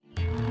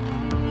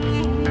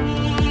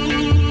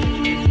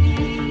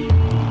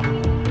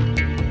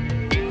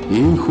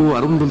Ийхүү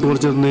 17 дугаар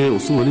жарны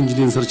усан орон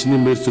жилийн сар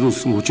чинийн байр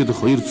суурьсан хүчит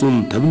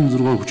 256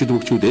 хүчит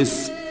өгчүүдээс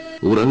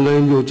Уранга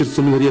аймгийн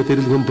учирсан харьяа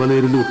тэрэл компани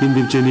эрэлүүхийн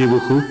бивжээний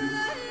бөхөө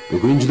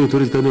өхөн жилийн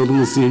төрөлтөний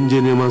олон улсын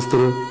хэмжээний мастер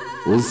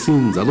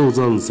улсын залуу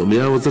зан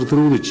сумья базар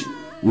төрүүлж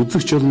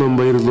үзэгч олнон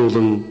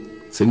баярлуулан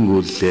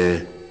цэнгүүллээ.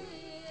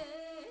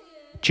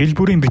 Жил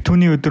бүрийн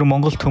битүүний өдөр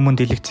Монгол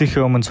түмэнд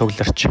дэлгэцийнхээ өмнө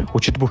цугларч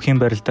хүчит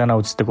бүхийн барилдаанаа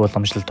үздэг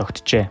боломжтой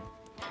тогтжээ.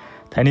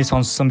 Таны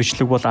сонссон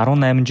бичлэг бол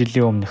 18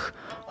 жилийн өмнөх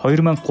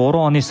 2003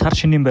 оны сар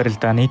шинийн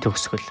барилдааны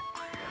төгсгөл.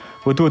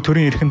 Өдгөө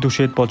төрийн эрхэм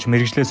түвшээд болж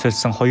мэргэжлээ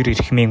сольсон хоёр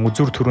эрхмийн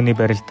үзүр төрөний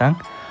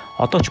барилдаан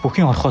одоо ч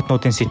бүхийн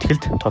орхотнуудын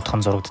сэтгэлд тодхон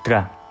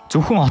зурагддаг.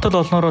 Зөвхөн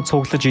хотод олноороо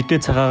цуглаж идээ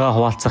цагаагаа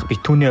хуваалцах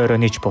битүүний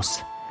оройнч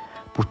бус.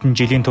 Бүтэн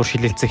жилийн тур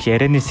шилэлцэх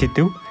ярианы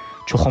сэдэв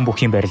чухан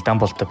бүхийн барилдаан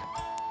болдог.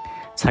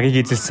 Цагийг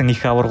эзэлсэн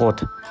их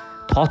аваргууд,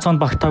 тооцоонд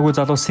багтаагүй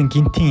залуусын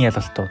гинтийн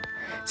ялалтууд,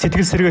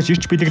 сэтгэл сэргээж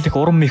ирч бэлэглэх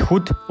урам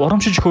мэхүүд,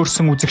 урамшиж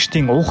хөөрсөн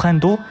үзэгчдийн уухайн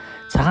дуу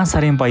цагаан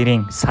сарын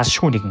баярын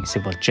салшгүй нэгэн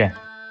хэсэг болжээ.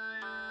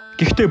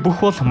 Гэхдээ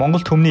бүх бол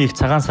Монгол түмний их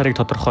цагаан сарыг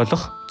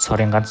тодорхойлох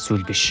цорын ганц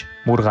зүйл биш.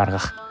 Мөр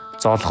гаргах,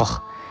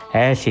 зоолгох,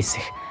 айл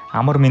хийсэх,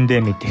 амар мэндэ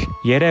мэдэх,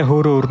 яриа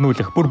хөөрөө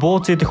өрнүүлэх, бүр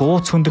бууз идэх,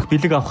 ууц хөндөх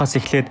бэлэг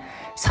авахаас эхлээд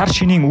сар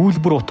шинийн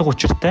үйлбэр утга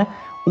учиртай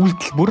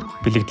үйлдэл бүр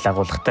бэлэгдэл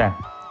агуулгатай.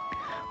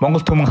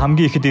 Монгол түмэн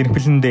хамгийн ихэд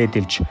эренхлэндээ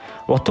эдэлж,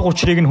 утга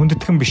учирыг нь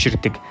хүндэтгэн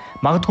биширдэг.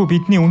 Магадгүй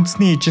бидний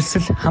үндэсний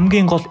ижилсэл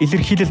хамгийн гол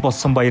илэрхийлэл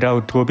болсон баяраа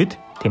өдгөө бид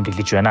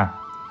тэмдэглэж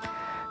байна.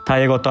 Та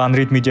яг одоо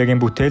Unread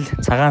Media-гийн бүтээл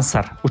Цагаан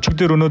сар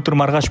өчигдөр өнөөдөр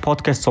маргааш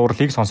подкаст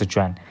зурлыг сонсож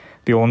байна.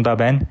 Би Унда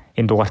байна.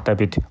 Энэ дугаартаа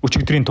бид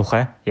өчигдрийн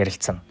тухай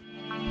ярилцсан.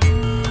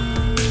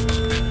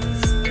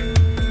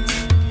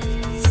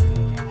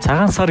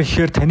 Цагаан сар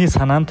гэхээр таны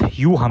санаанд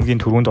юу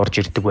хамгийн түрүүнд орж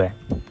ирдэг вэ?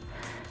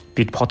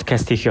 Бид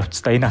подкаст хийх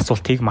явцдаа энэ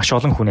асуултыг маш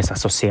олон хүнээс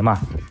асуусан юм а.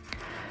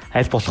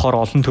 Аль болохоор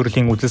олон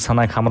төрлийн үзэл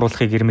санааг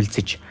хамруулахыг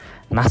эрмэлзэж,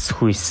 нас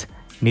хүйс,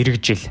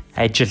 мэрэгжил,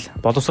 ажил,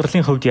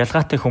 боловсролын хувьд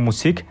ялгаатай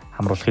хүмүүсийг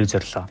хамруулахыг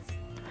зорилоо.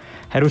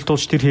 Хариулт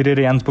тулж тэр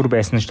хэрээр янз бүр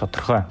байсан ч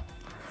тодорхой.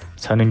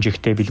 Сонин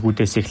жигтэй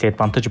бэлгүүдээс эхлээд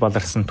бантаж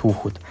баларсан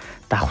түүхүүд,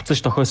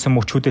 давхцаж тохиосон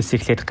мөчүүдээс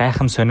эхлээд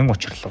гайхам сонин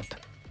учрлууд.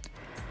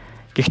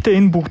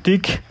 Гэхдээ энэ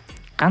бүгдийг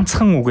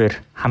ганцхан үгээр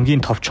хамгийн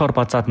товчоор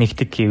базаад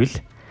нэгтгэх гэвэл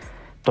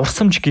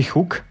дурсамж гэх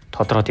үг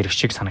тодроод ирэх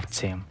шиг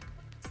санагдсан юм.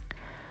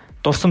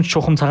 Дурсамж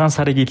чухам цагаан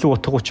сарыг илүү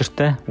утга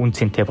учиртай, үн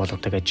цэнтэй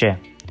болгодог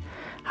ажээ.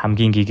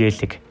 Хамгийн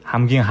гэгээлэг,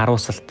 хамгийн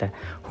харуулсалтай,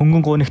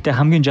 хөнгөн гунигтай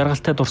хамгийн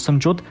жаргалтай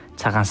дурсамжууд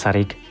цагаан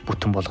сарыг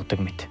бүтэн болгодог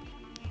мэт.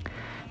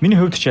 Миний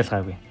хувьд ч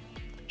ялгаагүй.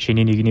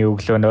 Шинийн нэгний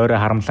өглөө нойроо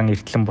харамлан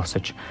эртлэн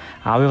босож,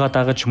 аавыгаа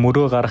дагаж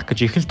мөрөө гарах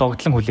гэж их л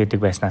догтлон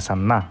хүлээдэг байснаа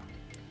санана.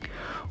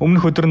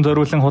 Өмнөх өдрөнд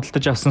зориулан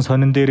худалдаж авсан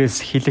сонин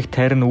дээрээс хилэх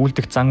тайрн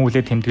үлдэх зан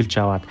үлээ тэмдэглэж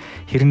аваад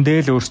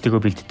хэрэндээ л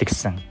өөрсдийгөө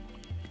бэлддэгсэн.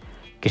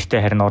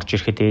 Гэртээ харин орж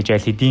ирэхэд ээж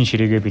аль хэдийн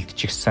ширээгээ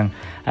бэлдчихсэн,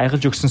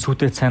 айгалж өгсөн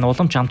сүтээ цайн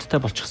уламж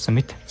амттай болчихсон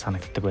мэт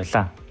санагддаг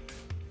байлаа.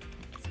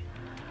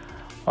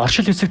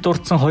 Оршил хэсэгт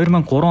дурдсан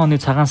 2003 оны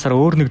цагаан сар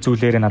өөр нэг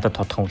зүйлээр надад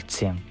тодхон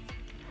үлдсэн юм.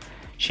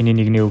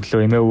 Шинийн нэгний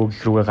өглөө эмээ өвөг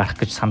их рүүгээ гарах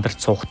гэж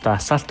сандарч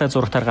суухдаа асаалтай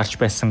зургатаар гарч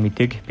байсан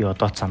мэдээг би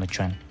одоо санаж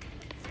байна.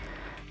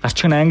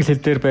 Гарчиг нь англи хэл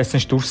дээр байсан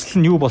ч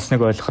дүрслэл нь юу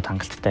болсныг ойлгоход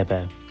хангалттай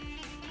байв.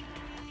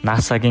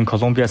 НАСА-гийн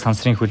Колумбиа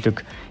сансрын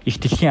хөлөг их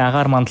дэлхийн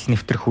агаар мандал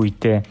нэвтрэх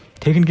үедээ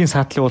техникийн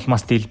саатлын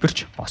улмаас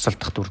дэлбэрч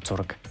осолдох дүр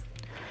зураг.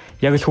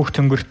 Яг л хүүхд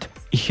төмгөрт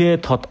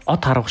ихээ тод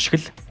од харах шиг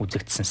л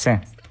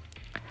үзэгдсэнсэн.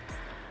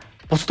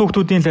 Бус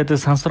хүүхдүүдийн лайд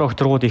сансар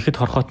огторгууд ихэд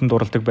хорхоотон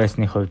дурладаг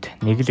байсны хувьд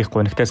нэг л их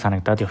гонигтай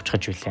санагдаад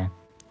явчихж билээ.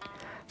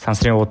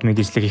 Сансрын удмыг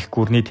эзлэх их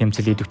гүрний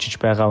тэмцэл идэвчиж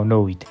байгаа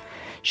өнөө үед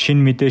шин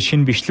мэдээ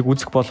шин бичлэг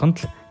үзэх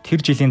болгонд л тэр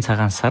жилийн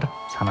цагаан сар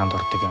санаанд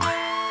ордог юм.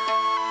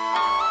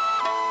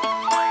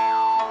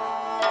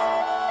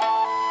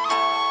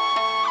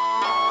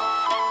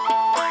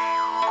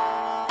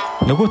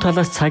 Нөгөө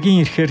талаас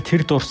цагийн ирэхээр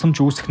тэр дурсамж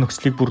үүсэх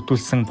нөхцөлийг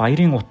бүрдүүлсэн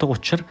баярын утга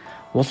учир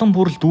улам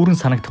бүрл дүүрэн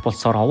санагдах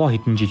болсоор овоо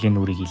хэдэн жилийн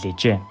нүрийг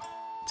илээжээ.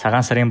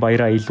 Цагаан сарын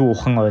баяраа илүү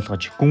ухан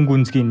ойлгож, гүн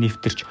гүнзгий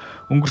нэвтэрч,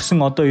 өнгөрсөн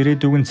одоо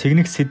ирээдүгэн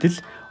цэгнэх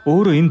сэтэл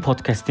өөрөө энэ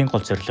подкастын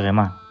гол зорилго юм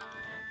а.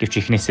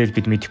 Гэвч ихнээсээ л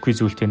бид мэдэхгүй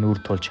зүйлтэй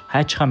нүүр тулж,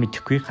 хайчхаа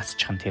мэдэхгүй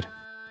гацчихan тэр.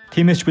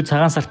 Тиймээс ч бид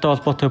цагаан сартай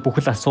холбоотой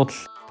бүхэл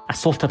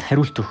асуултад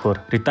хариулт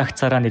өгөхөөр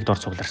редакцаараа нэг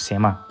дор цугларсан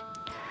юм а.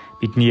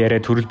 Бидний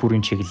яриа төрөл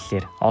бүрийн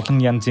чиглэлээр олон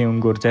янзын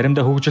өнгөөр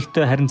заримдаа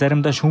хөгжилтэй харин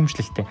заримдаа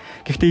шүүмжлэлтэй.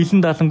 Гэхдээ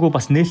илэн даалангүй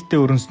бас нээлттэй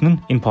өрнөсөн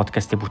нь энэ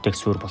подкастын бүтээх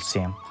суурь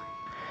болсон юм.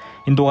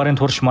 Энэ дугаарын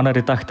турш манай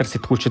редактор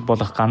сэтгүүлчд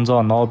болох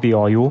Ганзоо Ноби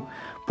оюу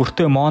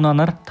бүртээ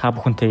мононоор та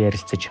бүхэнтэй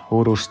ярилцаж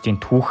өөрсдийн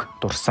түүх,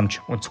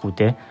 дурсамж,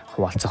 үнцгүүдээ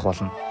хуваалцах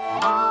болно.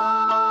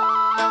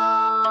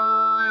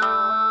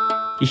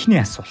 Эхний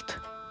асуулт.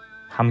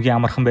 Хамгийн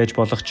амархан байж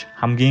болох ч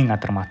хамгийн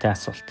адармаатай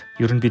асуулт.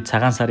 Ер нь бид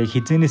цагаан сарыг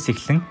хизээнээс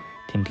эхлэн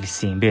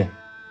тэмдэглэсэн юм бэ?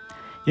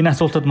 Энэ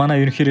асуултад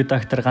манай ерөнхий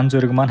редактор Ган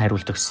Зориг маань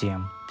хариулт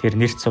өгсөн юм. Тэр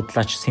нэрт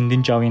судлаач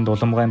Сэндэн Жавын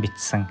Дулумгаан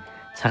бичсэн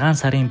Цагаан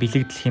сарын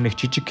бэлэгдэл хэмээх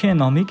жижигхэн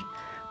номыг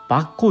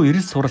баггүй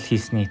эрэл сурал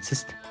хийсний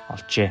эцэст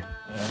олжээ.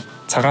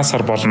 Цагаан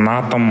сар бол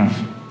наадам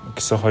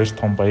гэсэн хоёр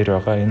том баяр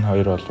байгаа. Энэ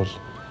хоёр бол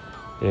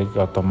яг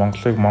одоо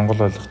Монголыг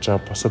монгол ойлгож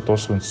байгаа бусад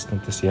улс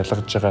үндэстнүүдээс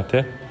ялгаж байгаа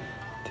тий.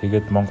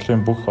 Тэгээд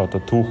Монголын бүх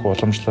одоо түүх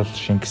уламжлал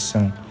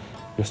шингэсэн,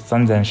 ёс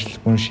зан заншил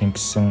гүн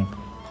шингэсэн,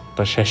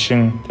 одоо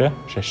шашин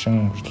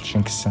хүртэл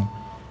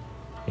шингэсэн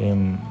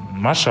ийм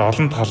маш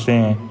олон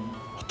талын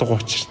утга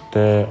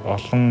учиртай,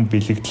 олон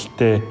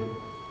бэлэгдэлтэй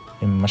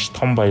ийм маш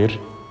том баяр.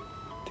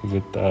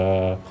 Тэгээд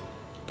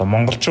одоо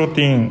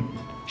монголчуудын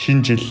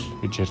шинэ жил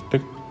гэж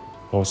ярьдаг.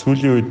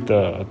 Сүүлийн үед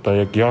одоо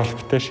яг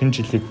Йорктэй шинэ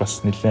жилийг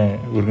бас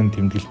нэлээд өргөн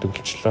тэмдэглэдэг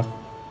болчихлоо.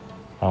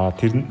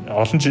 Тэр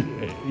олон жил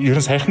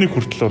ерөн саяхны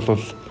хүртэл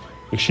бол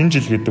яг шинэ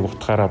жил гэдэг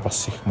утгаараа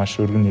бас их маш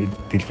өргөн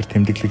дэлгэр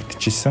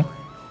тэмдэглэгдэжсэн.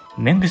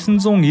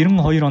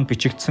 1992 онд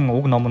бичигдсэн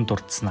уг номонд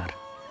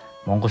дурдсанаар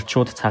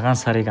монголчууд цагаан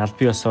сарыг аль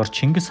бие ёсоор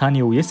Чингис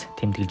хааны үеэс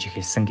тэмдэглэж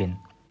эхэлсэн гин.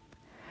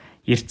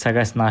 Эрт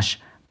цагаас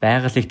нааш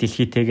байгаль их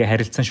дэлхийтэйгээ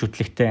харилцан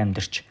шүтлэгтэй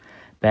амьдарч,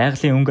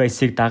 байгалийн өнгө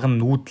аясыг даган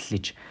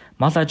нүүдлэж,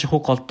 мал аж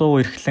ахуй голдуу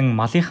эрхлэн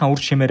малынхаа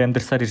үр шимээр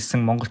амьдарсаар ирсэн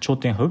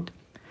монголчуудын хувьд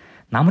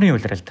намрын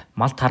улиралд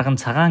мал тарган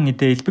цагаан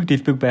эдээ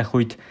элбэг байх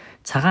үед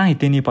цагаан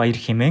эдээний баяр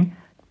хэмээн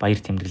баяр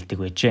тэмдэглэдэг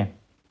байжээ.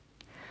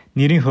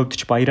 Нэрийн хувьд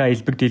ч баяраа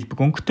элбэг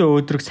өнгөтэй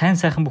өөдрөг сайн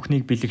сайхан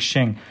бүхнийг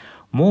бэлэгшэн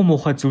муу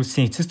муухай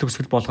зүйлсийн эцэс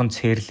төгсгөл болгон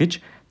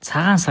цээрлэж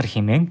цагаан сар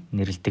хэмээн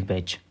нэрлэдэг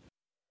байж.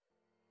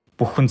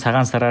 Бүхэн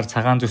цагаан сараар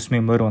цагаан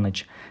зүсмийн морь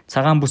унаж,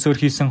 цагаан бүсөөр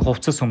хийсэн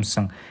хувцас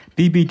өмсөн,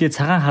 бие биедээ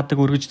цагаан хадаг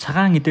өргөж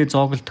цагаан эдээ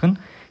зоогддог нь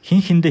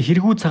хин хиндэ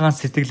хэрэгүү цагаан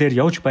сэтгэлээр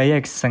явж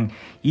баяа гэсэн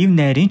ив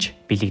найрын ч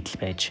бэлэгдэл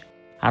байж.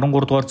 13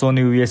 дугаар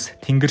зууны үеэс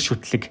тэнгэр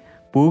шүтлэг,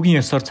 бөөгийн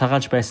ёсоор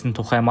цагаалж байсан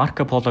тухай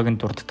Марко Пологийн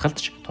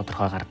дурдтгалдч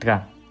тодорхой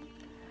гардаг.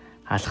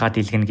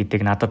 Алхаад илгэн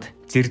гэдэг надад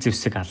зэр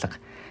зэвсэг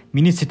алга,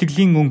 миний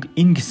сэтгэлийн өнгө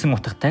энэ гисэн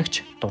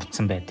утгатайгч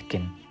дурдсан байдаг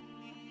гин.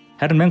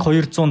 Харин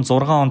 1206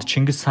 онд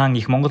Чингис хаан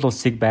их Монгол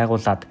улсыг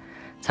байгуулад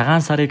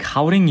цагаан сарыг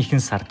хаврын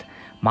ихэнх сард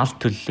мал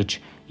төллөж,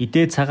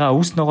 идээ цагаа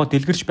өвс ногоо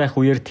дэлгэрч байх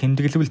үеэр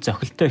тэмдэглэвэл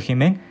зохилтой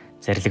хэмээн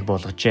зарлиг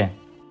болгожээ.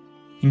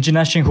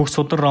 Инжинашийн хөх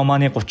судар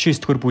романы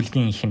 39-р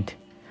бүлгийн эхэнд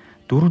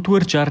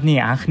 4-р жарны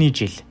анхны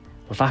жил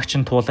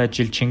улаагчин туулай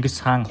жил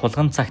Чингис хаан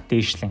хулган цагт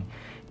дээшлэн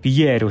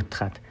биеэ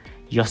ариутгаад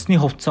ёсны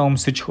хувцас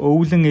өмсөж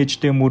өвлөн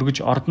ээждээ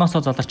мөргөж ордноосоо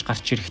заларч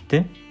гарч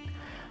ирэхдээ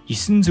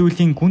 9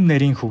 зүйлийн гүн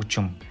нарийн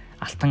хөгжим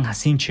алтан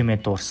хасын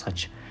чимээ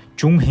дуурсгаж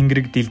жүн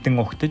хэнгэрэг дэлдэн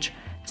угтаж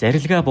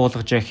зарилгаа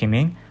буулгажээ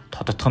хэмээн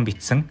тодотгон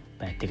бичсэн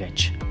байдаг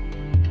аж.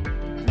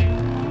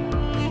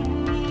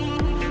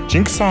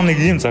 Чингис хаан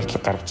нэг ийм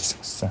зарлаг гаргаж ирсэн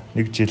гэсэн.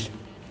 Нэг жил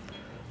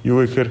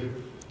юу гэхээр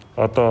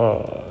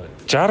одоо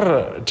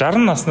 60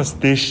 наснаас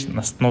дээш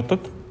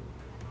настнуудад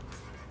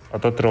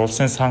одоо тэр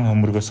улсын сан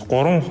хөмргөөс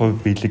 3%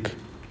 бэлэг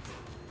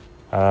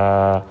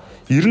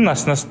 90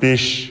 наснаас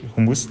дээш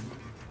хүмүүс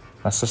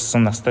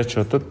насалсан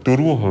настайчуудад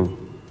 4%,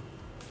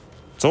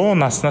 100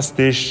 наснаас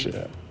дээш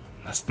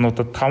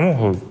настнуудад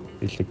 5%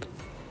 бэлэг,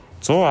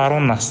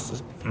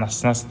 110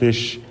 наснаас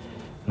дээш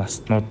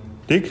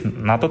настнуудыг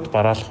надад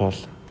бараалхуул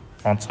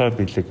онцгой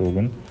бэлэг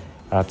өгнө.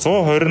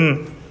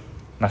 120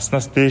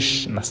 наснаас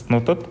дээш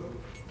настнуудад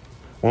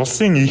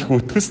улсын их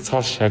өтгөс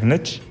цол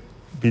шагнаж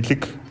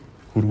бэлэг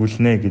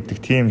хөргүүлнэ гэдэг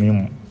тийм юм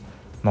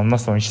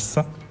номноос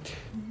уншсан.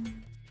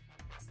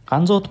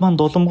 Ганзууд маань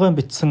дулумгай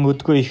бичсэн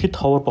өдгөө ихэд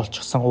ховор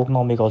болчихсон уг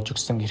номыг олж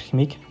өгсөн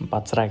эрхмийг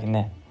Базраа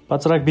гинэ.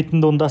 Базрааг бидэн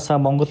дундаасаа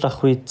Монгол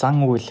ах үе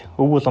зан үйл,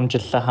 өв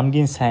уламжлалаа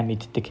хамгийн сайн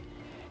мэддэг.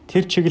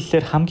 Тэр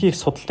чиглэлээр хамгийн их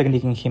судалдаг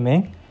нэгэн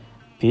хэмээн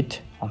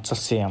бид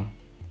онцолсон юм.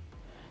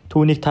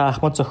 Түүнийг та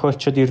Ахмад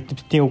зохиолчид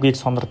Эрдэмтдийн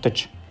үгийг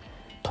сонирдож,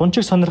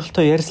 тунчиг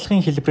сонирхолтой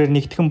ярилцлагын хэлбэрээр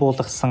нэгтгэн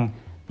буулгасан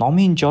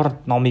номын жор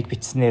номыг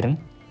бичснээр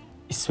нь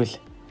эсвэл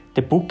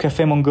The Book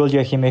Cafe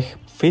Mongolia хэмээх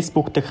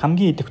Facebook дэх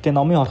хамгийн идэвхтэй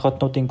номын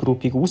орхотнуудын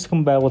группийг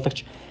үүсгэн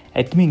байгуулагч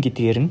админ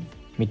гэдгээр нь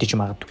мэдэж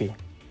магадгүй.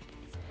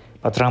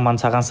 Бадраа маань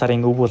цагаан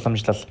сарын өв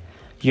уламжлал,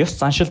 ёс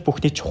заншил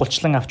бүхний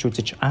чухалчлан авч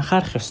үзэж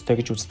анхаарах ёстой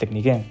гэж үздэг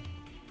нэгэн.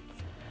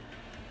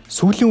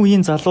 Сүүлийн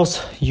үеийн залуус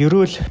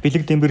ерөөл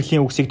бэлэг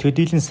дэмбэрлийн үгсийг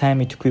төдийлөн сайн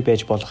мэдэхгүй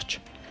байж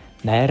болгоч.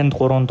 Найранд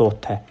 3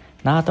 дуутай,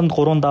 наадамд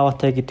 3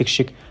 даваатай гэдэг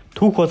шиг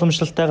түүх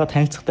уламжлалтайгаа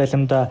танилцах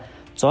далимдаа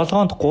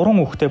золгоонд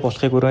 3 үгтэй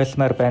болохыг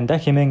уриалмаар байна да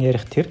хэмээн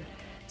ярих тэр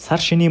сар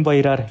шинийн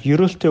баяраар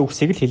ерөөлтэй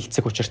үгсийг л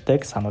хэлэлцэх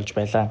учиртайг сануулж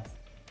байлаа.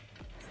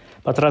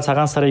 Бадраа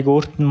цагаан сарыг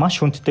өөрт нь маш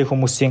хүндтэй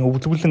хүмүүсийн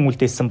өвлөвлөн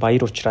үлдээсэн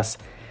баяр учраас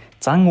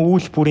зан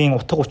үйл бүрийн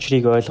утга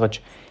учирыг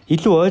ойлгож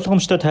илүү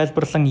ойлгомжтой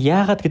тайлбарлан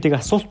яагаад гэдэг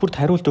асуулт бүрт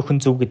хариулт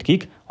өгөх зөв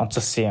гэдгийг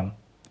онцолсон юм.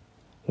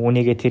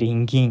 Үүнийгээ тэр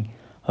энгийн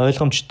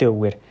ойлгомжтой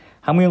үгээр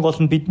хамгийн гол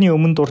нь бидний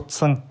өмнө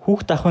дурдсан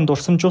хүүхд ахын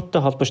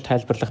дурсамжуудтай холбож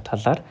тайлбарлах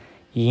талаар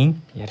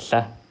ийм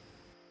ярьлаа.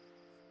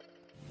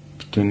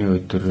 Бидний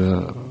өдөр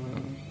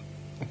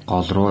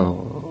гол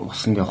руу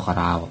усанд явахаар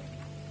аав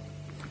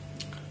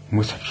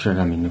хүмүүс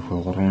авчраараа минийх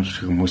 3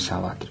 шиг хүмүүс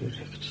аваад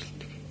ирээ гэж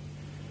хэлдэг.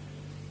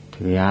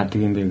 Тэгээ яадаг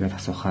юм бэ гэж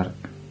асуухаар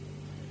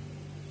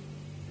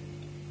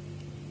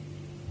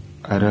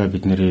арай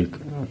бид нарыг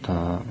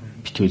одоо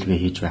битүүлгээ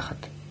хийж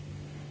байхад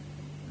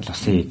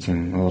усын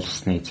эзэн, уул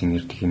усны эзэн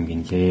ирдэг юм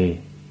гинлээ.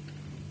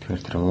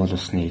 Тэгэхээр тэр уул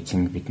усны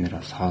эзэн бид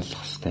нараас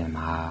хооллох хэрэгтэй юм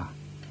аа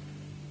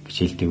гэж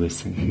хэлдэг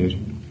байсан. Тэгэхээр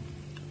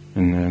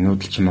Энэ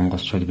нүүдэлчин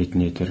монголчууд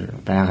бидний дээр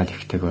байгаль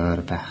ихтэйг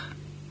ойр байх.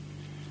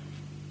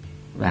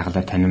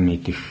 Байгалаа танин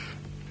мэдэх,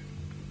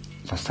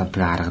 лос авдаг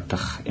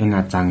харагдах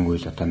энэ зан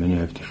үйл одоо миний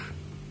хувьд их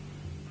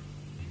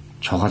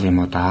чухал юм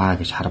уу даа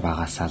гэж хар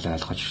багасаа л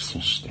ойлгож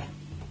ирсэн шүү дээ.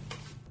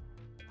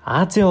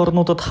 Азийн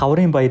орнуудад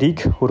хаврын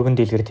баярыг өргөн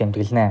дэлгэр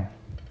тэмдэглэнэ.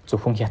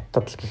 Зөвхөн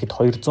Хятадд л гэхэд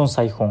 200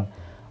 сая хүн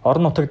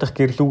орон нутаг дахь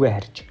гэрлүүгээ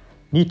харж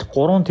нийт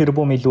 3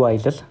 тэрбум илүү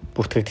аялал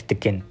бүртгэгддэг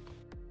гэнэ.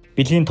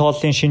 Бэлгийн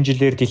тооллын шинэ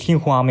жилээр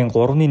дэлхийн хүн амын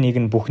 3/1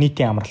 нь бүх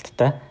нийтийн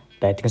амралттай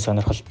байдаг нь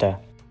сонирхолтой.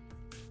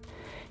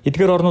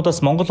 Эдгээр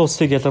орнуудаас Монгол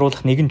улсыг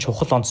ялруулах нэгэн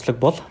чухал онцлог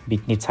бол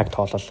бидний цаг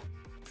тоолол.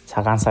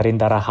 Цагаан сарын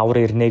дараа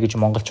хавар ирнэ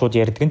гэж монголчууд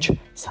ярьдаг нь ч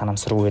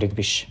санамсаргүй хэрэг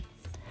биш.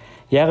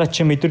 Яагаад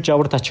ч мэдэрч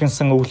авар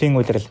тачигнсан өвлийн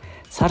улирал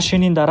сар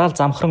шинийн дараа л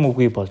замхран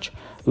үгүй болж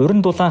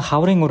уран дулаан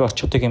хаврын өр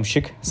очихдаг юм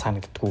шиг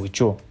санагддаггүй гэж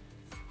юу.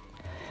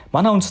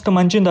 Манай үндэстэн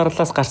манжийн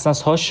дарлаас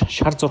гарснаас хойш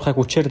шар зурхайг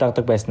үчээр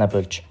дагдаг байснаа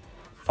болж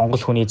монгол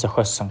хүний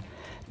зохиосон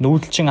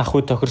нүүдэлчин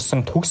ахуй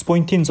тохирсон төгс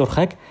буянтын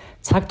зурхайг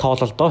цаг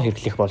тоололдоо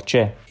хэрэглэх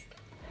болжээ.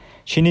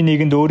 Шинийн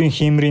нийгэмд өөрийн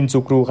хиймрийн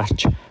зүг рүү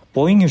гарч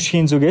буян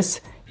хөвшгийн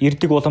зүгээс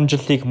ирдэг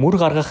уламжлалыг мөр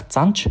гаргах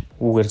занж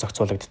үүгээр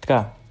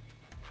зохицуулагддаг.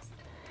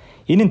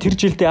 Энэ нь тэр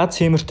жилдээ аз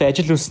хиймэртэй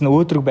ажил үйлс нь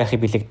өөдрөг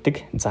байхыг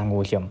бэлэгддэг зан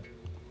үйл юм.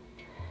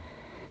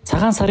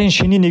 Цагаан сарын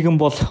шинийн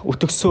нэгэн бол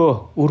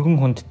өтгсөө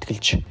өргөн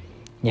хүндэтгэлж,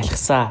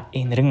 нялхсаа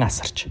энэрэн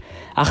асарч,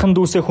 ахан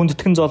дүүсээ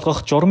хүндэтгэн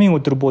золгох журмын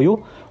өдөр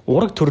буюу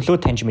ураг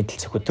төрлөө таньж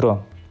мэдэлцэх өдрөө.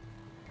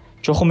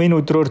 Чухам энэ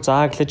өдрөөр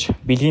зааглаж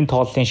бэлгийн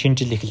тооллын шинэ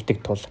жил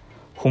эхэлдэг тул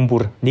хүн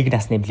бүр нэг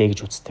нас нэмлээ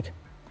гэж үздэг.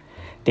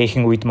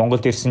 Дээхэн үед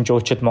Монголд ирсэн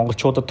жуучид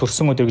монголчуудад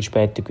төрсөн өдөр гэж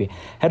байдаггүй.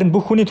 Харин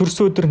бүх хүний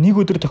төрсөн өдөр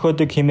нэг өдөр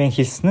тохиодог хэмээн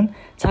хэлсэн нь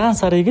цагаан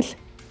сарыг л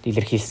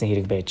илэрхийлсэн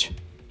хэрэг байж.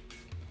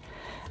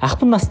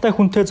 Ахмад настай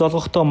хүнтэй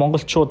золгохдоо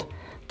монголчууд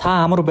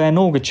та амар байна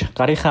уу гэж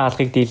гарынхаа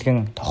алгыг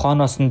дийлгэн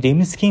тохооноос нь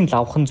дэмнэсхийн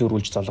лавхан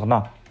зөрүүлж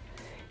золгоно.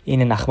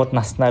 Энэ нь ахмад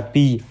наснаа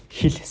бие,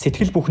 хэл,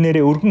 сэтгэл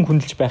бүхнээрээ өргөн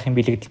хүндэлж байхын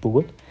бэлэгдэл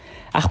бөгөөд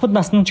ахмад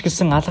насны ч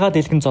гэсэн алгаа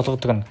дийлгэн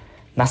золгодог нь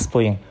нас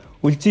буян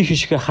үлзий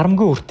хишгэ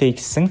харамгүй хүртэй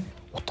гэсэн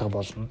утга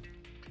болно.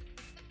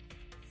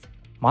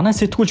 Манай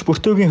сэтгүүлч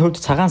Бүртөөгийн хувьд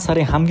цагаан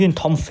сарын хамгийн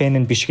том фэн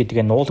нь биш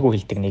гэдгээ нуулгүй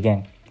хэлдэг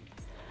нэгэн.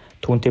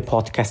 Түүнтэй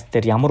подкаст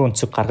дээр ямар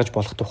өнцөг гаргаж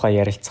болох тухай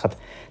ярилцахад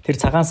тэр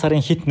цагаан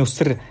сарын хит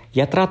нүсэр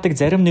ядраадаг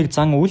зарим нэг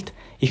зан үйлд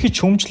их ч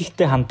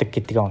хүмжлэлтэй хандаг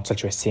гэдгээ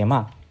онцолж байсан юм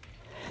а.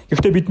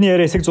 Гэхдээ бидний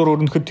яриа эсэг зур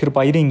өрнөхөд тэр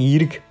баярын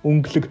эерэг,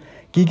 өнгөлөг,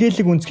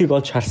 гэгээлэг үнцгийг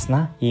олж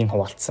харснаа ийм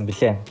хуваалцсан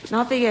билээ.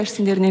 Нобыг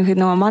ярьсан дэр нэг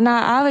нөгөө манай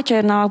аав ээж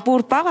хоёр наваа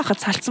бүр бага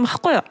хахад салцсан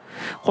байхгүй юу?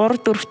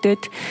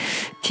 3-4-тэд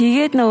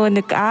тэгээд нөгөө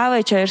нэг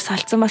аав ээж хоёр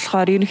салцсан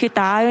болохоор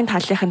ерөнхийдөө аавын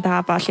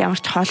талынхантайгаа бол ямар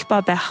ч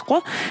холбоо байхгүй.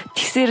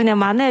 Тэгсээр нэ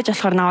манай ээж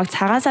болохоор наваг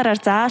цагаан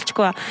сараар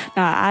заалчгүй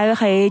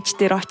аавынхаа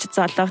ээж дээр очиж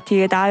золго.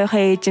 Тэгээд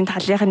аавынхаа ээжийн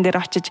талынхан дээр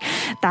очиж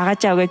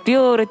дагаж авгээд би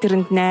өөрөө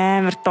тэрэнд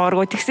амар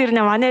дуургүй. Тэгсээр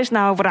нэ манай ээж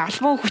наваг бүр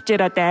албан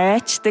хүчээр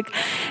одоо айчдаг.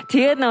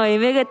 Тэгээд нөгөө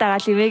эмээгээ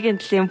дагаал эмээгийн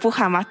талын бүх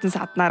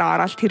хамаатан саднаар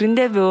ороод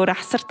тэрэндээ би өөрөө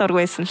асар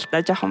дургүйсэн л та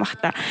жоохон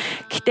бахта.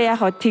 Гэтэ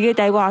яг хөө тэгээд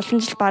айгүй олон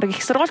жил баг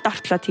их сургуульд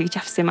ортлоо тэгж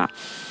авсан юм а.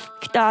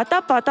 Гэтэ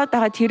одоо бодоод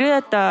байгаа тэрээ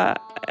одоо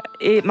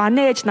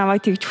манай ээж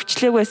намайг тэгж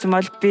хүчлээгүйсэн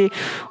бол би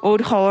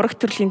өөрийнхөө ураг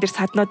төрлийн дээр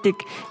саднуудыг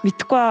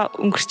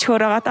мэдгүй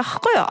өнгөрчихөөр байгаа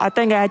даахгүй юу.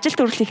 Одоо ингээ ажил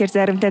төрөлхөөр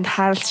заримдаа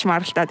хаалж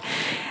маралтаад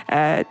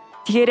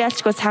тэгэхээр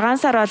ялчгүй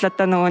цагаан сар бол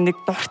одоо нөгөө нэг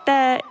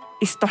дуртай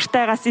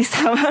дуртайгаас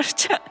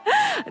самарч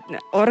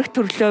ураг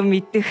төрлөө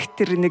мэдэх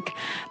тэр нэг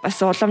бас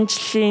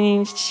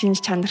уламжлалын шинж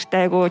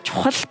чанартай айгу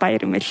чухал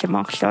баяр юм байлээ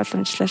Монголын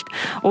уламжлалт.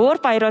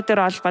 Өөр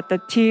баяруудаар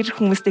холбоотой тэр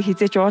хүмүүстэй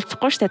хизээж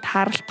уулзахгүй штэ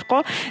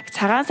тааралдахгүй.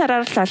 Цагаан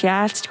сараар л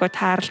яалцчгүй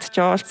тааралдж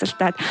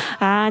уулзалтаад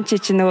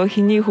чи нөгөө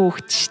хиний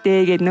хүүхэд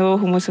штэ гэ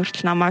нөгөө хүмүүс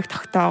хүртэл намайг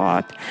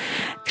тогтоогоод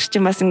тэр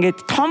чинь бас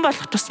ингээд том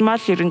болох тусмаа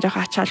л ерөн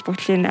жоох ач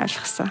холбогдлыг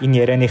ойлгосон.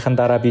 Энэ ярианыхан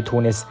дараа би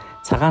түүнээс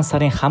цагаан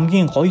сарын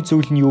хамгийн гоё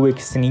зүйл нь юу вэ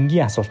гэсэн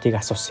энгийн асуултыг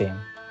асуусан юм.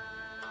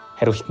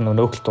 Хариулт нь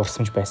өнөөхөл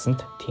дурсамж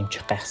байсанд тийм ч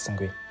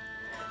гайхсангүй.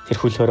 Тэр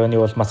хөл хорооны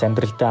улмаас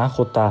амьдралдаа анх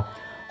удаа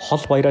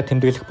хол баяраа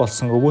тэмдэглэх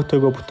болсон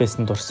өвөөтөөгөө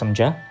бүтээсэн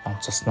дурсамжаа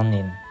онцлсон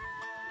нь энэ.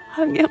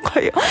 Хамгийн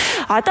гоё.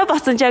 Одоо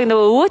басан ч яг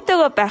нөгөө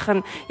өвөөтөөгөө байх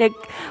нь яг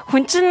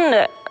хүн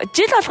чинь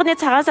жил болгоны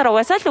цагаан сар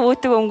угаасаа л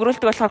өвөөтөөгөө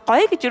өнгөрүүлдэг болохоор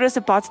гоё гэж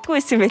юусоо боддгоо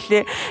байсан юм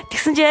байлээ.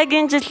 Тэгсэн чи яг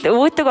энэ жил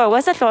өвөөтөөгөө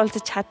угаасаа л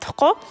уулзаж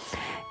чадахгүй.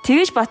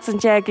 Тэгэж батсан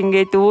ч яг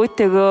ингээд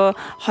өвөөтэйгөө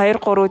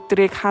 2-3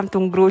 өдрийг хамт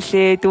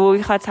өнгөрүүлээд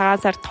өвөөгийнхаа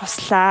цагаан сар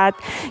туслаад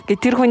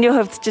ингээд тэр хүний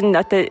хувьд чинь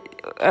одоо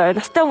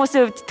настай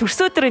хүмүүсийн хувьд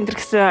төрсөн өдөр энэ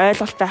гэсэн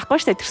ойлголт байхгүй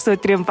шүү дээ. Төрсөн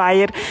өдрийн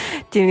баяр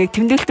тийм нэг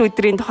тэмдэглэлт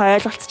өдрийн тухай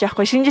ойлголт ч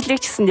байхгүй. Шинэ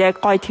жилийг ч гэсэн яг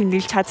гоё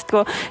тэмдэглэж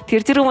чаддгүй.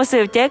 Тэр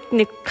хүмүүсийн хувьд яг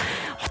нэг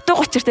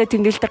утга учиртай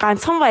тэмдэглэлтэй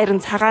ганцхан баяр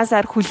нь цагаан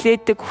сар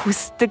хүлээдэг,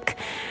 хүсдэг,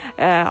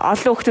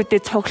 олон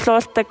хүмүүстэд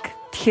цуглуулдаг.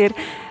 Тэгэхээр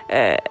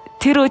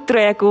тэр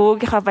өдрөө яг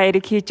өвөөгийнхаа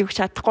баярыг хийж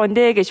өгч чадахгүй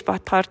нэ гэж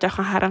бодохоор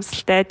жоохон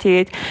харамсалтай.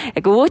 Тэгээд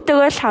яг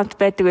өвөөтэйгөө л хамт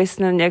байдаг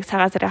байсан нь яг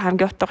цагаан сарын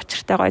хамгийн утга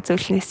учиртай гоё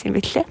зүйл нэс юм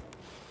билээ.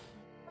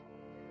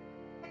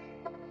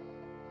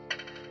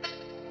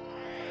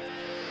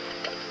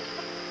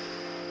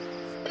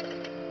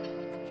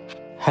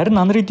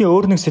 Харин Анридийн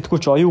өөр нэг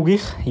сэтгүүлч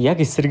оюугийнх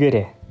яг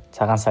эсэргээрээ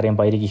Цагаан сарын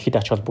баярыг ихэд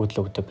ач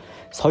холбогдол өгдөг,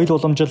 соёл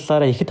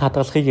уламжлалаараа ихэд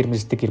хадгалахыг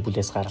эрмэлздэг гэр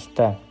бүлээс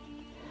гаралтай.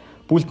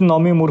 Бүлд нь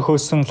номын мөр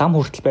хөөсөн лам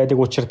хүртэл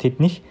байдаг учраас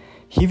тэднийх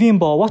хэвийн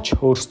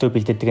боовооч өөрсдөө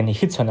бэлддэг нь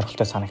ихэд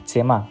сонирхолтой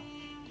санагдсан юм а.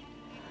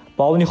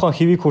 Боовныхоо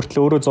хэвийг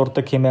хүртэл өөрөө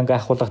зурдаг хэмээн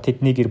гайхуулах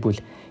тэдний гэр бүл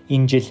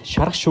энэ жил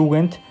шарах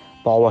шүүгэнд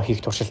боовоо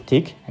хийх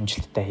туршилтыг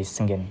амжилттай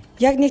хийсэн гэнэ.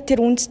 Яг нэг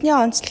тэр үндэсний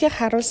онцлогийг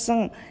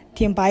харуулсан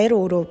тийм баяр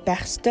өөрөө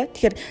байх ёстой.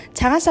 Тэгэхээр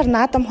цагаан сар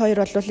наадам 2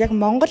 бол яг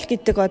Монгол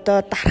гэдэг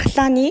одоо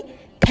дархлааны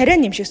тариа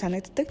нэм шиг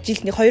санагддаг.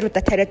 Жилд нэг 2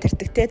 удаа тариа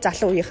тарьдаг те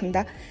залуу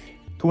үеийнхэндээ.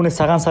 Түүнээс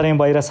цагаан сарын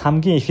баяраас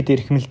хамгийн ихэд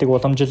эрхмэлдэг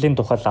уламжлалын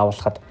тухай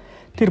лавлахад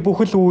тэр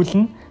бүхэл үйл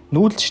нь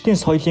нүүдэлчдийн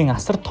соёлын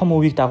асар том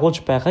үеийг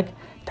дагуулж байгааг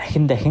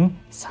дахин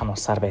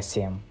сануулсаар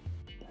байсан юм.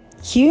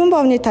 Хэвэн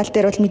боовны тал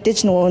дээр бол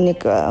мэдээж нөгөө нэг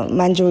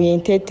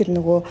манжуугийн те тэр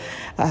нөгөө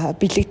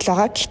бэлэгдэл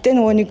байгаа. Гэхдээ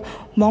нөгөө нэг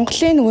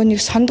Монголын нөгөө нэг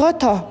сондгой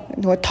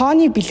нөгөө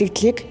тооны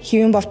бэлэгдлийг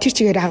хэвэн боов тэр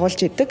чигээр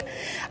агуулж идэг.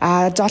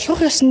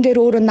 Золгох ёсон дээр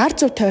өөрөө нар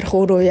зүв тойрох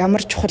өөрөө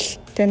ямар чухал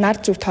те нар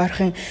зүв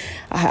тойрохын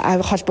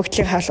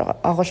холбогдлыг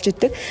агуулж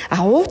идэг.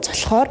 Ууц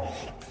болохоор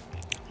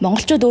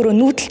монголчууд өөрөө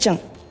нүүдэлчин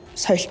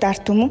соёлтой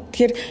ард түмэн.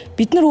 Тэгэхээр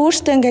бид нар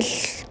өөрсдөө ингээл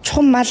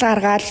чухам мал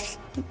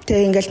гаргаад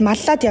тэгээ ингээл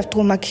маллаад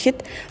явдгуу маа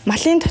гэхэд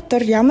малын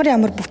дотор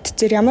ямар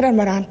бүтцээр ямар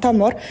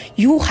антомор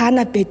юу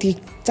хаана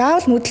байдгийг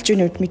заавал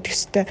нүүдэлчийн үед мэдэх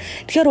ёстой.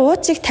 Тэгэхээр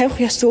ууцыг тавих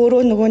ёс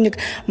өөрөө нөгөө нэг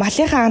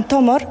малынхаа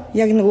антомор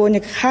яг нөгөө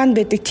нэг хаана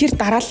байдаг тэр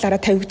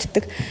дараалалаараа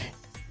тавигддаг.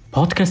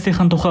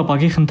 Подкастын тухай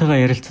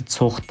багийнхантайгаа ярилцаж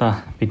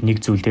суухдаа бид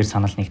нэг зүйл дээр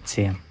санал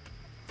нэгдсэн юм.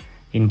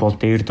 Энэ бол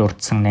дээр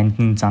дурдсан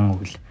нандин зан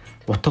үйл.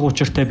 Утга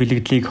учиртай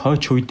бэлэгдлийг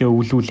хойч үедээ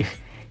өвлүүлэх,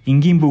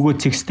 энгийн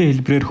бөгөөд цэгцтэй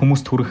хэлбэрээр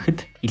хүмүүст хүрэхэд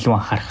илүү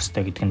анхаарах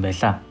ёстой гэдэг нь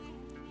байлаа.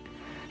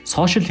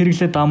 Сошиал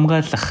хэрэглээд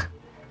дамгаалах,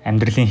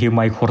 амьдралын хэв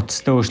маяг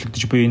хурдтай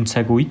өөрчлөгдөж буй энэ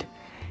цаг үед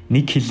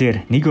нэг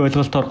хэлээр, нэг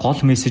ойлголтоор гол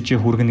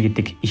мессежээ хүргэнэ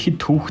гэдэг ихэд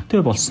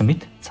төвөгтэй болсон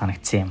мэт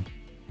санагдсан юм.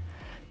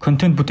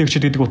 Контент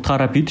бүтээгчид гэдэг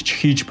утгаараа бид ч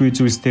хийж буй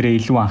зүйлс дээрээ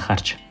илүү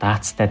анхаарч,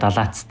 даацтай,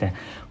 далаацтай,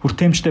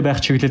 хүртээмжтэй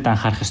байх чиглэлд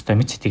анхаарах ёстой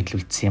мэт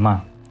сэтгэл үлдсэн юм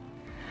а.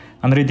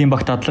 Анредийн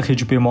багт дадлах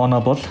хийж буй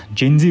Моно бол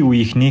Gen Z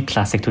үеийнхний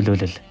классик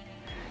төлөөлөл.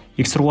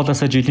 Их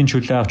сургуулиасаа жилийн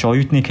чөлөө авч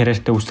оюутны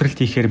карьертаа өсрэлт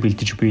хийхээр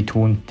бэлдэж буй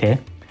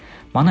түүнтэй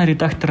манай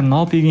редактор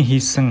Нобигийн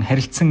хийсэн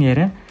харилцан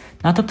яриа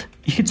надад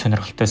ихэд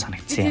сонирхолтой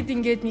санагдсан. Тэгэд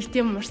ингээд нэг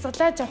тийм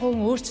урсгалаа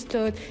жоохон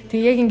өөрчлөөд тэг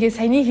яг ингээд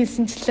саяны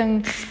хэлсэнчлэн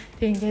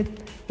тэг ингээд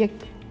яг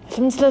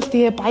уламжлал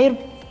тэгээ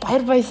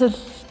баяр баясал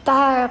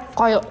та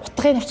гоё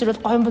утгыг авчирвал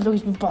гоё юм болов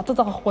гэж би бодод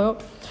байгаа байхгүй юу.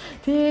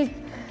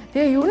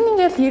 Тэгээ ер нь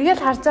ингээд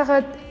эргээл харж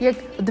байхад яг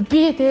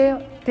би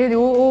тэгээд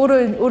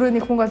өөрөө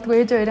нэг хүн болдгоо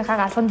ээж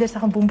хоёрынхаа алган дээр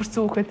сайхан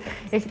бөмбөрцөн өгөхөд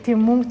яг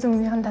тийм мөнгө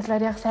зөнгөнийхэн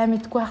талаар яг сайн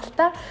мэдгүй байх л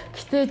та.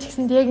 Гэхдээ ч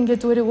гэсэнд яг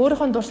ингээд зүгээр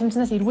өөрийнхөө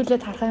дурсамжнаас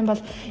эргүүлээд харах юм бол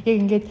яг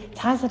ингээд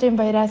цагаан сарын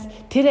баяраас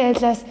тэр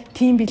айлаас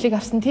тийм бэлэг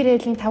авсан, тэр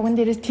айлын тавган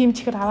дээрээс тийм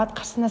чихэр аваад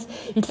гарснаас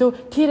илүү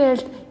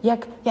тэр айлд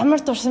яг ямар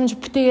дурсамж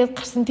бүтээгээд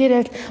гарсан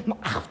тэр айл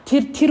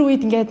тэр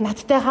үед ингээд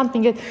надтай хамт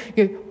ингээд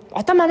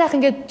одоо манайх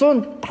ингээд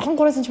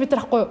 173 см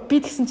ахгүй юу? Би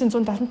тэгсэн чинь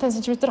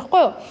 175 см ахгүй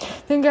юу?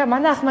 Тэг ингээд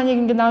манай ах маань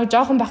яг ингээд наваа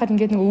жоохон байхад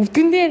ингээд нэг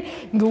өвдгөн дээр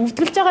ингээд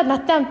өвдгөлж байгаа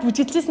надтай хамт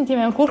бүжиглэжсэн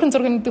тийм аим хөөрхөн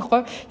зураг нэгдэг хгүй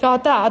юу? Тэгээ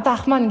одоо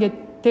ах маань ингээд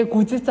тэг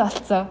гүзээсээ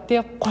олцсон.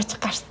 Тэгээ 30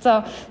 гарцсан.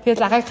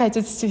 Тэгээ лагайг хайж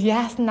чи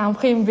яасан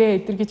намх юм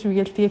бэ эдэр гэж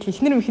үгээл тэгээ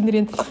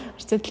ихнэрийн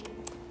арчаад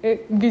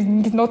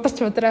ингээд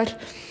нударч удраал.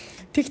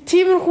 Тэг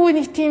тиймэрхүү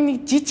нэг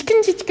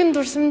жижигэн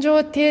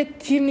дурсамжууд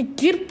тийм нэг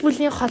гэр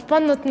бүлийн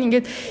холбоонууд нь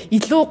ингээд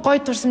илүү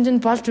гоё дурсамжинд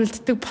болж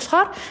үлддэг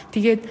болохоор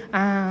тэгээд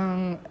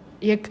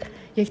яг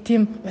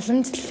тийм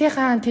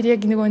уламжлалынхаа тэр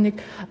яг нэг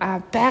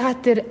байгаа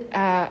тэр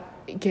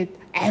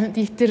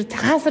ингээд тэр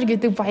цагаан сар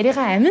гэдэг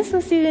баярынхаа амин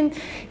сүнсийг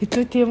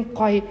илүү тийм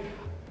гоё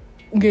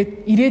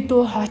ингээд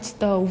ирээдүй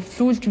хоочтой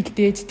өвлүүлж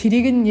үлдээж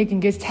тэрийг нь яг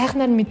ингээд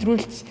сайхнаар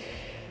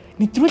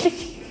мэдрүүлэх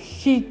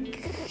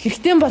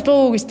хэрэгтэй болов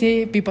уу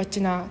гэж би бодож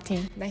байна.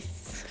 Тийм.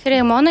 Nice.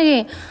 Тэгэхээр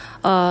Моногийн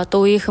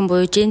одоо үеийнхэн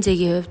буюу Gen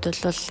Z-ийн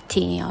хувьд бол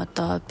тийм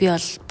одоо би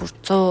бол бүр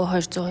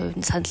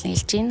 100-200% санал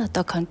нийлж байна.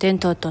 Одоо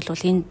контентууд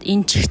бол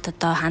энэ чигт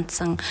одоо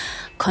хандсан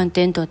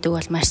контентуудыг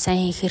бол маш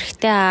сайн хийх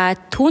хэрэгтэй.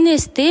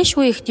 Түүнээс дээш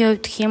үеийнхний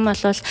хувьд гэх юм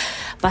бол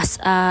бас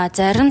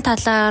зарим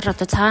талаар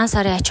одоо цагаан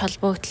сарын ач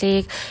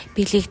холбогдлыг,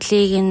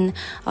 бэлэгдлийг нь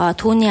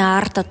түүний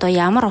ард одоо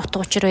ямар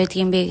утга учир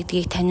байдгийг бэ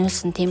гэдгийг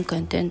таниулсан тийм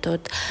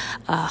контентууд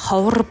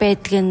ховор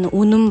байдаг нь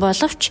үнэн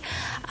боловч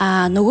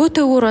нөгөө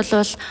төвөр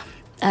бол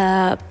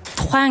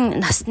тухайн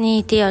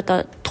насны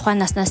одоо тухайн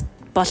наснаас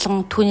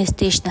болон түүнээс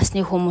дээш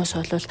насны хүмүүс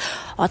бол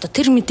одоо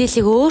тэр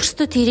мэдээллийг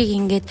өөрсдөө тэрийг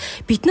ингээд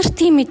бид нар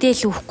тийм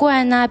мэдээлэл өгөхгүй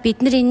байна, бид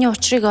нар энэний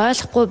учрыг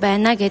ойлгохгүй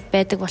байна гэд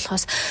байдаг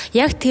болохоос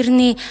яг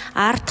тэрний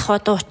ард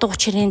одоо утга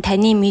учирын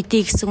таны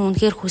мэдээ гэсэн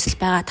үнэхээр хүсэл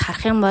байгаад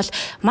харах юм бол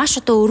маш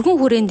одоо өргөн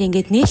хүрээнд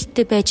ингээд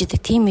нээлттэй байж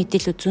идэг тийм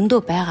мэдээлэл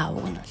зөндөө байгаа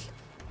үг нь бол.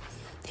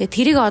 Тэгээд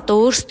тэрийг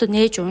одоо өөрсдөө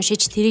нээж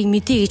уншиж тэрийг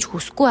мэдээ гэж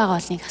хүсэхгүй байгаа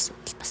бол нэг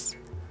асуудал бас.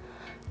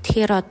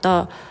 Тэгэхээр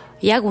одоо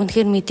яг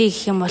үнэхээр мэдээ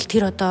гэх юм бол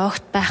тэр одоо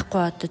огт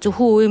байхгүй одоо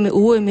зөвхөн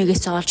өвөө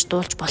эмээгээс олж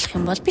дуулж болох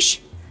юм бол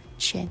биш.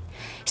 жишээ нь.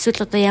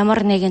 Эсвэл одоо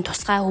ямар нэгэн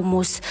тусгай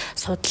хүмүүс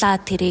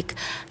судлаад тэрийг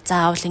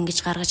заавал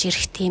ингэж гаргаж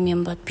ирэх тийм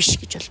юм бод биш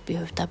гэж бол би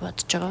хувьдаа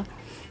бодож байгаа.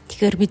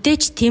 Тэгэхээр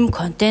мэдээж тийм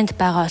контент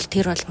байгаа бол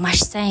тэр бол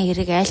маш сайн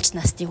хэрэг айлч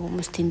насны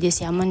хүмүүс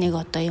тэндээс ямар нэг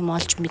одоо юм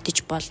олж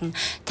мэдэж болно,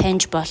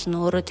 таньж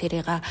болно, өөрөө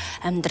тэрийг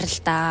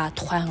амьдралдаа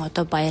тухайн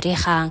одоо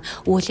баярынхаа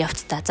үйл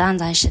явцдаа зан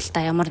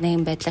заншилтаа ямар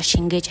нэгэн байдлаар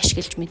шингээж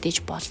ашиглаж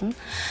мэдээж болно.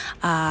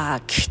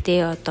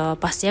 Гэхдээ одоо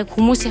бас яг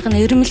хүмүүсийнх нь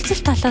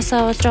эрмэлзэл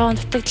талаасаа болж байгаа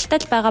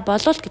дутагдaltaй байгаа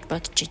болов гэж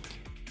бодож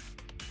байна.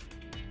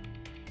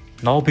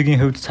 Нобигийн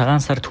хувьд цагаан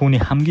сар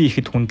түүний хамгийн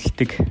ихэд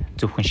хүндэлдэг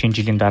зөвхөн шинэ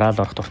жилийн дараа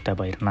л орох дуртай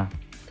баярнаа.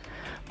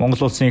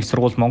 Монгол Улсын их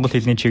сургууль монгол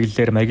хэлний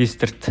чиглэлээр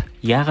магистрт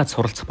яагаад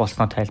суралцах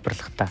болсноо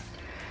тайлбарлахдаа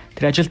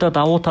тэр ажилдаа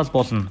давуу тал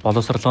болно,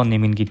 боловсролоо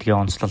нэмнэ гэдгээ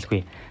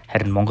онцлолгүй.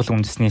 Харин монгол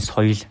үндэсний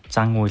соёл,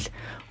 зан үйл,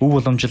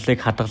 өв уламжлалыг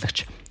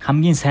хадгалагч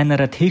хамгийн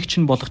сайнаараа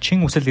тээгчин болох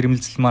чин үсэл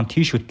ирмэлзэл маань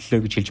тийш хөтлөлөө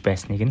гэж хэлж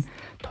байсныг нь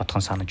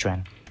тодхон санаж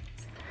байна.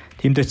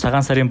 Тиймдээ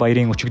цагаан сарын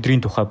баярын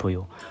өчигдрийн тухай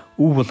буюу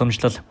өв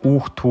уламжлал,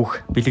 үүх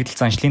түүх, бэлэгдэл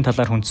заншлын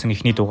талаар хүндсэн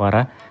эхний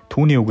дугаараа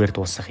түүний үгээр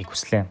дуусгахыг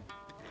хүслээ.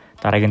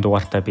 Дараагийн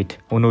дугаартаа бид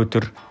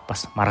өнөөдөр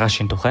бас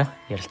маргаашийн тухай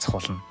ярилцах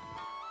болно.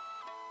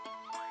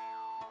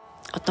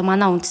 Одоо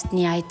манай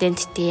үндэстний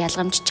identity,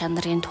 ялгамж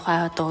чанарын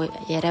тухай одоо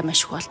яриа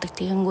маш их болдог.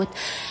 Тэгэнгүүт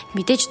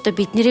мэдээж одоо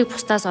бид нарыг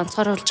бусдаас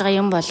онцгойлж байгаа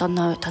юм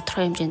болгоно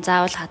тодорхой хэмжээнд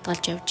заавал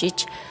хадгалж явж иж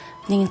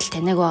нэгэн тал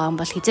таниаг байгаа юм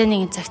бол хизээ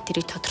нэгэн цагт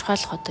тэрийг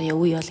тодорхойлох одоо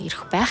үе бол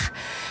ирэх байх.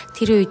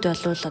 Тэр үед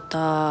бол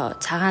одоо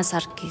цагаан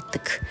сар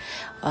гэдэг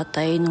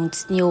одоо энэ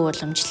үндэсний өв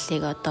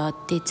уламжлалыг одоо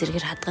дээд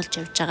зэргээр хадгалж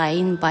явж байгаа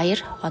энэ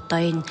баяр одоо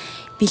энэ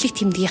бэлэг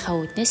тэмдгийнхаа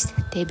үүднээс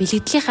тэгээ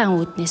бэлэгдлийнхаа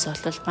үүднээс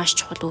бол маш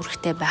чухал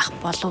үүрэгтэй байх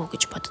болов уу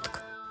гэж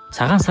боддог.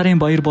 Цагаан сарын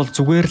баяр бол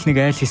зүгээр л нэг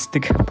айл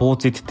хийсдэг,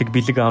 бууз иддэг,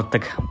 бэлэг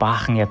авдаг,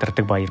 баахан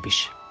ядардаг баяр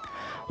биш.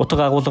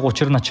 Утга агуулга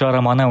учир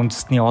начраараа манай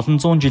үндэстний олон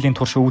зуун жилийн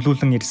турш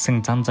өвлүүлэн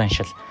ирсэн зан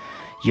заншил,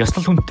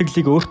 ёслол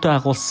хүндэтгэлийг өөртөө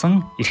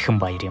агуулсан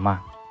эрхэм баяр юм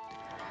аа.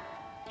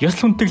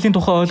 Ёслол хүндэтгэлийн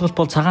тухай ойлголт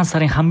бол цагаан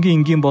сарын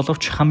хамгийн энгийн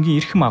боловч хамгийн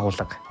эрхэм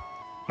агуулга.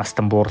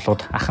 Настан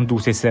буурлууд, ахан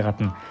дүүсээсээ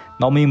гадна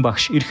номын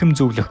багш, эрхэм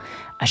зөвлөх,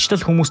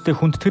 ачлал хүмүүстэй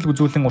хүндэтгэл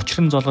үзүүлэн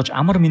учран золгож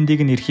амар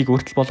мэндийг нь эрхийг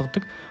өртөл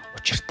болгодог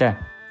учиртай.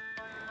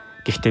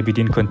 Гэхдээ бид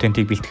энэ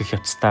контентийг бэлтгэх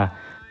явцдаа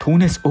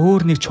түүнээс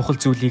өөр нэг чухал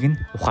зүйлийг нь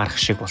ухаарах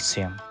шиг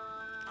болсон юм.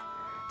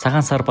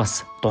 Цагаан сар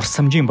бас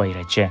дурсамжийн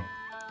баяр ажээ.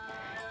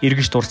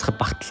 Эргэж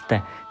дурсахад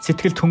багталтай,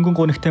 сэтгэл төнгөн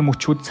гонигтай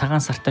мөчүүд цагаан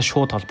сартай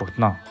шууд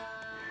холбогдно.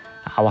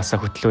 Аваасаа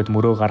хөтлөөд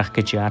мөрөө гарах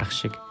гэж яарах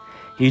шиг,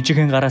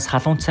 ээжихэн гараас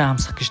халуунцай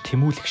амсах гэж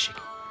тэмүүлэх шиг,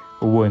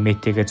 өвөө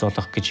эмээтэйгээ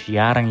золох гэж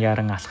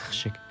яаран алхах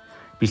шиг,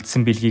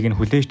 бэлдсэн бэлгийг нь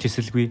хүлээж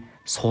тэсэлгүй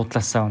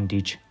суудлаасаа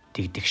өндийж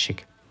дэгдэх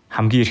шиг.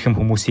 Хамгийн эрхэм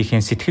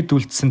хүмүүсийнхээ сэтгэд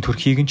үлдсэн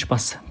төрхийг нь ч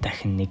бас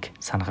дахин нэг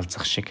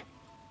санагалзах шиг.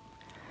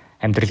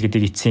 Амьдрал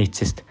гэдэг эцсийн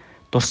эцэст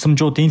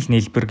дурсамжуудын л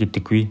нийлбэр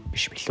гэдэггүй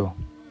биш билүү.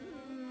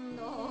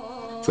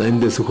 За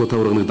эндээс хөх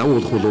таврагныг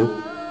дагуулах болов.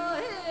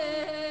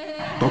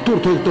 Дотор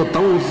тогтоод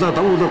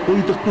дагуулаад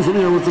гуйдахтан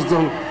сүний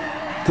явуулсан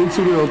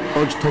тэнцвэрээ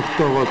олж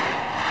тогтоогоод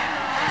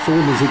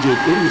суулын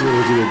сэжээд эргэж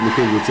гаргаж ирээд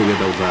нөхөн үзээгээ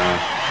давлаа.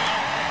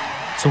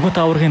 Сүхбат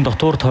аваргын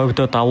дотор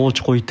тоогдоод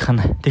давуулж гуйдах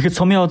нь тэгэхэд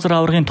сумын озар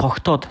аваргын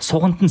тогтоод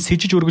суганд нь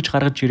сэжиж өргөж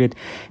гаргаж ирээд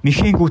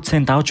мэхийн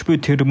гүцэн давж буй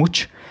тэр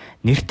мөч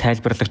нэр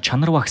тайлбарлах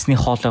чанар ваксны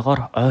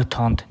хоолойгоор ой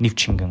тоонд нэв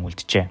чингэн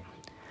үлджээ.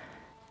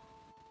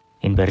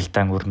 Энэ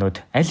барилдаан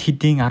өрнөд аль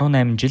хэдийн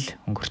 18 жил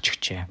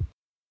өнгөрчихжээ.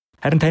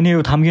 Харин таны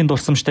хувьд хамгийн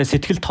дурсамжтай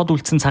сэтгэл тод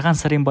үлдсэн цагаан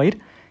сарын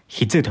баяр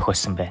хизээ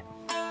тохиосон бэ?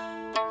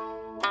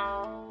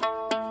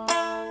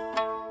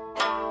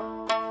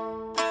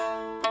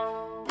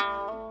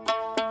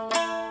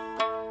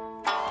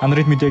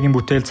 Анрид медиагийн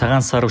бүтээл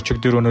цагаан сар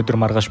өчигдөр өнөөдөр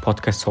маргааш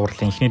подкаст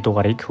сууралын эхний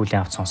дугаарыг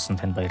хүлээн авч сонссон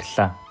танд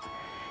баярлалаа.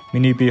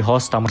 Миний би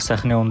хост Амар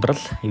сайхны ундрал,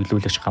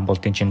 эвлүүлэгч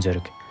Гамболдын Чин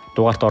Зориг,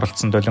 дугаарт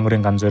оролцсон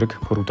Долонгорын Ган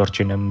Зориг, Пүрвд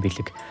оржийн Номин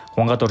Бэлэг,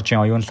 Хунгад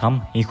оржийн Оюун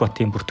Лам, Инх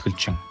Батын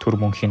бүртгэлчин,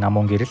 Төр мөнхийн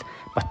Намун гэрэл,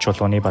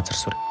 Батчуулууны Базар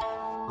сүр.